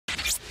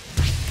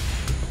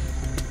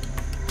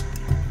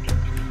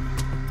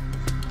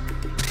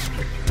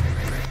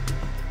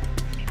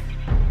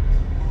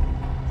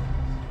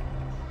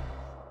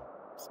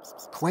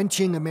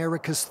Quenching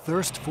America's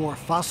thirst for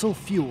fossil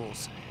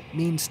fuels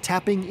means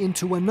tapping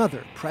into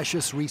another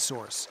precious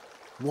resource,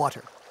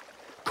 water.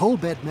 Coal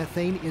bed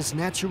methane is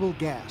natural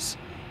gas.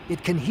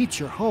 It can heat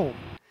your home,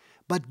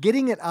 but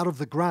getting it out of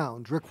the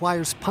ground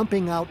requires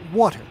pumping out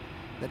water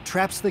that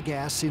traps the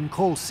gas in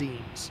coal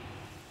seams.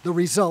 The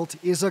result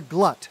is a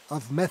glut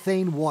of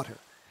methane water,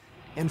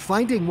 and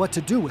finding what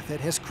to do with it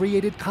has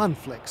created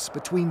conflicts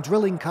between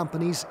drilling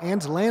companies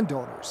and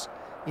landowners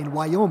in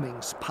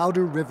Wyoming's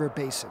Powder River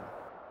Basin.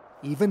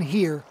 Even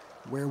here,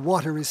 where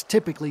water is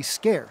typically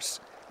scarce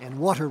and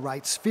water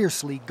rights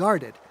fiercely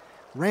guarded,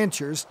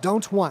 ranchers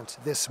don't want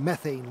this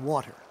methane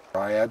water.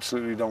 I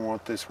absolutely don't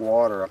want this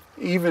water.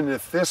 Even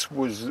if this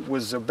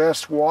was the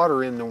best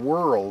water in the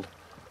world,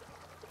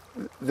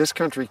 this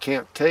country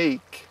can't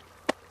take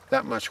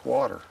that much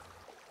water.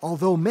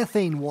 Although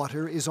methane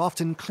water is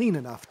often clean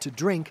enough to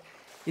drink,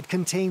 it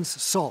contains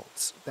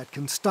salts that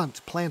can stunt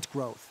plant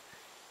growth.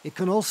 It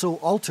can also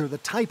alter the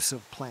types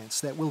of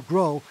plants that will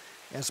grow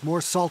as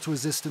more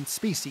salt-resistant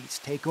species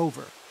take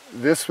over.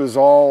 This was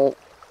all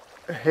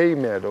hay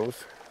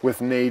meadows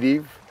with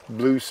native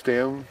blue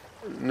stem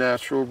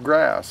natural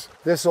grass.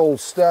 This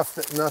old stuff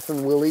that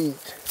nothing will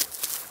eat,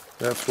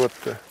 that's what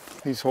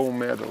these whole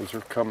meadows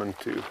are coming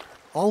to.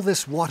 All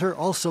this water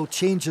also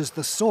changes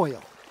the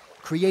soil,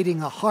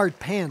 creating a hard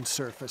pan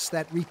surface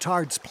that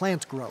retards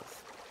plant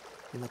growth.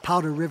 In the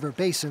Powder River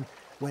Basin,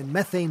 when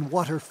methane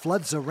water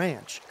floods a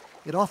ranch,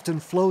 it often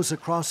flows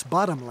across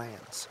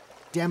bottomlands,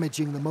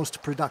 damaging the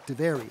most productive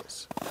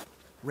areas.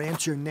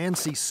 Rancher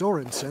Nancy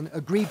Sorensen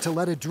agreed to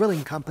let a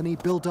drilling company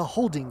build a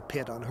holding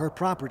pit on her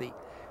property,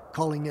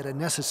 calling it a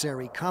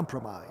necessary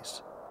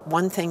compromise.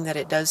 One thing that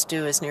it does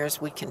do, as near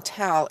as we can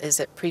tell, is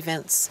it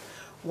prevents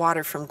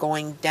water from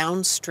going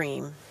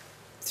downstream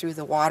through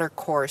the water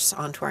course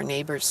onto our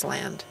neighbor's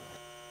land.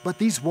 But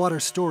these water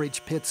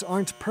storage pits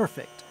aren't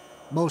perfect.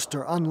 Most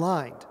are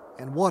unlined,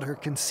 and water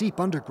can seep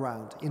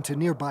underground into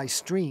nearby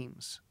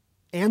streams.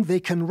 And they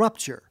can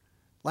rupture,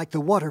 like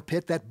the water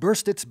pit that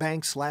burst its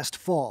banks last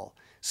fall,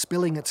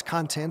 spilling its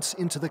contents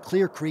into the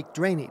Clear Creek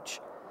drainage.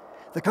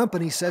 The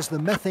company says the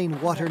methane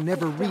water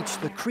never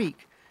reached the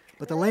creek,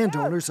 but the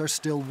landowners are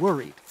still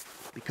worried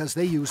because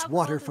they use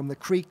water from the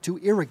creek to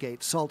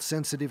irrigate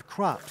salt-sensitive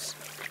crops.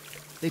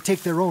 They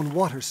take their own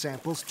water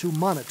samples to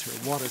monitor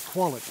water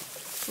quality.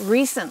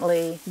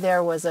 Recently,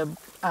 there was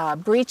a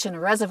breach in a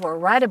reservoir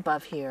right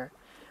above here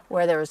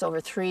where there was over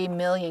 3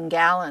 million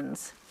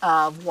gallons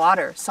of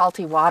water,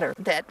 salty water,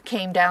 that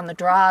came down the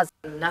draws.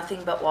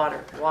 Nothing but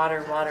water,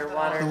 water, water,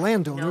 water. The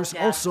landowners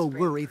also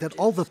worry that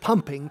all the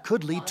pumping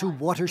could lead to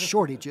water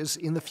shortages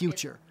in the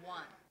future.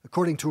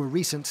 According to a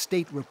recent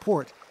state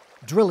report,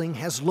 drilling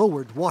has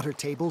lowered water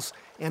tables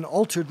and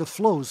altered the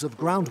flows of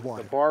groundwater.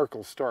 The bark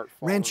will start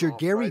falling Rancher off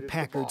Gary right at the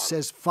Packard bottom.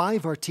 says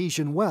 5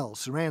 artesian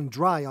wells ran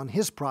dry on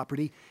his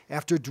property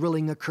after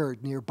drilling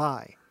occurred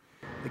nearby.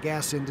 The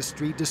gas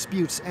industry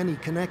disputes any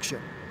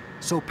connection,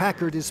 so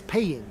Packard is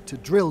paying to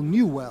drill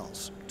new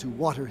wells to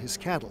water his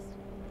cattle.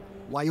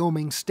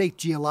 Wyoming State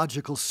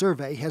Geological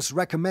Survey has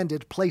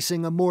recommended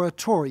placing a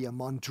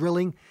moratorium on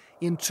drilling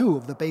in 2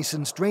 of the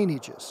basin's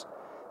drainages,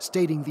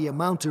 stating the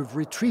amount of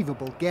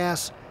retrievable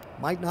gas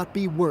might not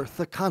be worth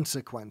the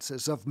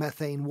consequences of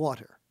methane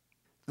water.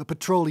 The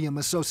Petroleum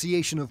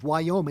Association of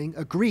Wyoming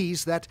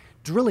agrees that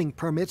drilling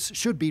permits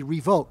should be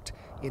revoked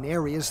in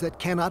areas that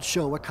cannot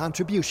show a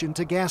contribution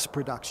to gas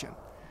production.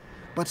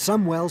 But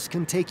some wells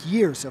can take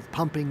years of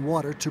pumping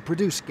water to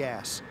produce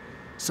gas,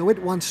 so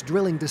it wants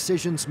drilling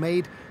decisions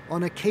made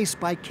on a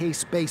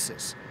case-by-case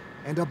basis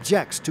and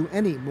objects to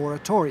any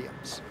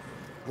moratoriums.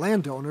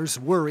 Landowners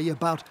worry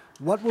about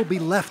what will be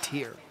left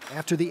here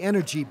after the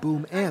energy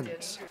boom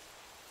ends.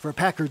 For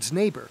Packard's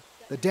neighbor,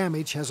 the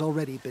damage has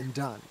already been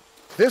done.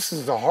 This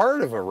is the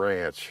heart of a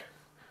ranch.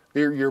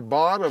 Your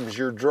bottoms,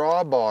 your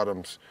draw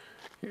bottoms,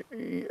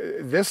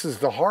 this is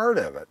the heart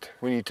of it.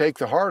 When you take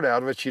the heart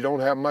out of it, you don't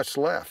have much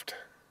left.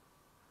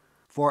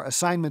 For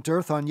Assignment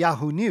Earth on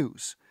Yahoo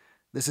News,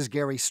 this is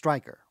Gary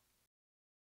Stryker.